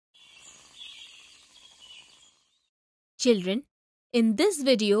Children, in this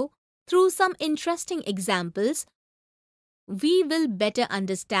video, through some interesting examples, we will better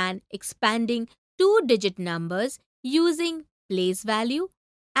understand expanding two-digit numbers using place value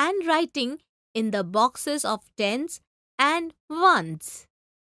and writing in the boxes of tens and ones.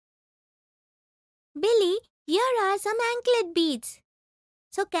 Billy, here are some anklet beads.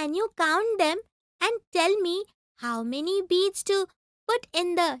 So can you count them and tell me how many beads to put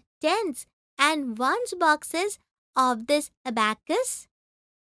in the tens and ones boxes of this abacus?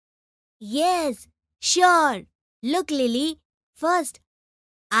 Yes, sure. Look, Lily, first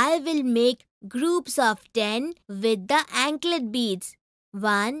I will make groups of 10 with the anklet beads.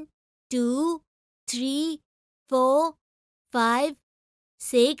 1, 2, 3, 4, 5,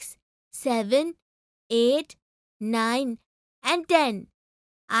 6, 7, 8, 9 and 10.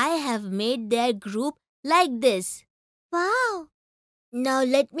 I have made their group like this. Wow! Now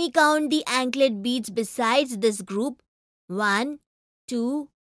let me count the anklet beads besides this group. 1, 2,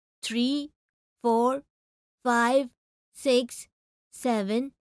 3, 4, 5, 6,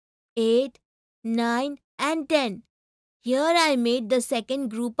 7, 8, 9 and 10. Here I made the second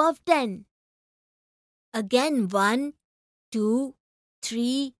group of 10. Again 1, 2,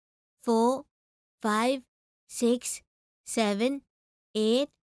 3, 4, 5, 6, 7, 8,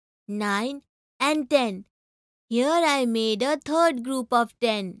 9 and 10. Here I made a third group of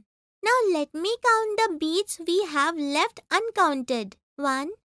 10. Now let me count the beads we have left uncounted. 1,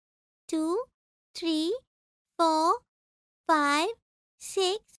 2, 3, 4, 5,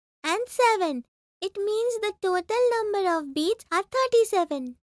 6 and 7. It means the total number of beads are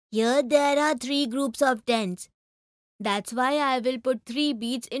 37. Here there are 3 groups of 10s. That's why I will put 3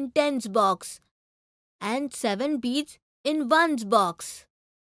 beads in 10s box and 7 beads in 1s box.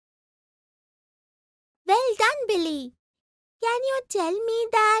 Well done, Billy. Can you tell me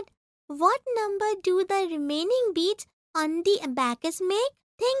that what number do the remaining beads on the abacus make?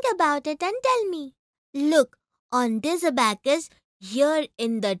 Think about it and tell me. Look, on this abacus, here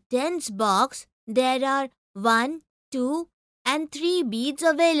in the 10s box, there are 1, 2 and 3 beads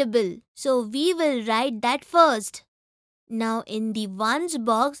available. So we will write that first. Now in the 1s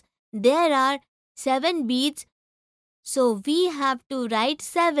box, there are 7 beads. So we have to write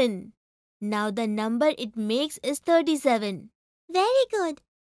 7. Now the number it makes is 37. Very good.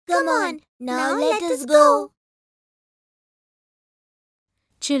 Come on, now let us go.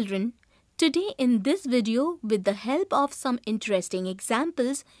 Children, today in this video, with the help of some interesting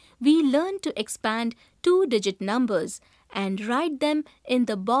examples, we learn to expand two-digit numbers and write them in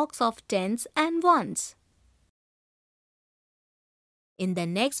the box of tens and ones. In the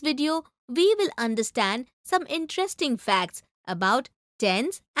next video, we will understand some interesting facts about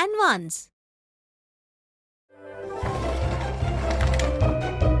tens and ones.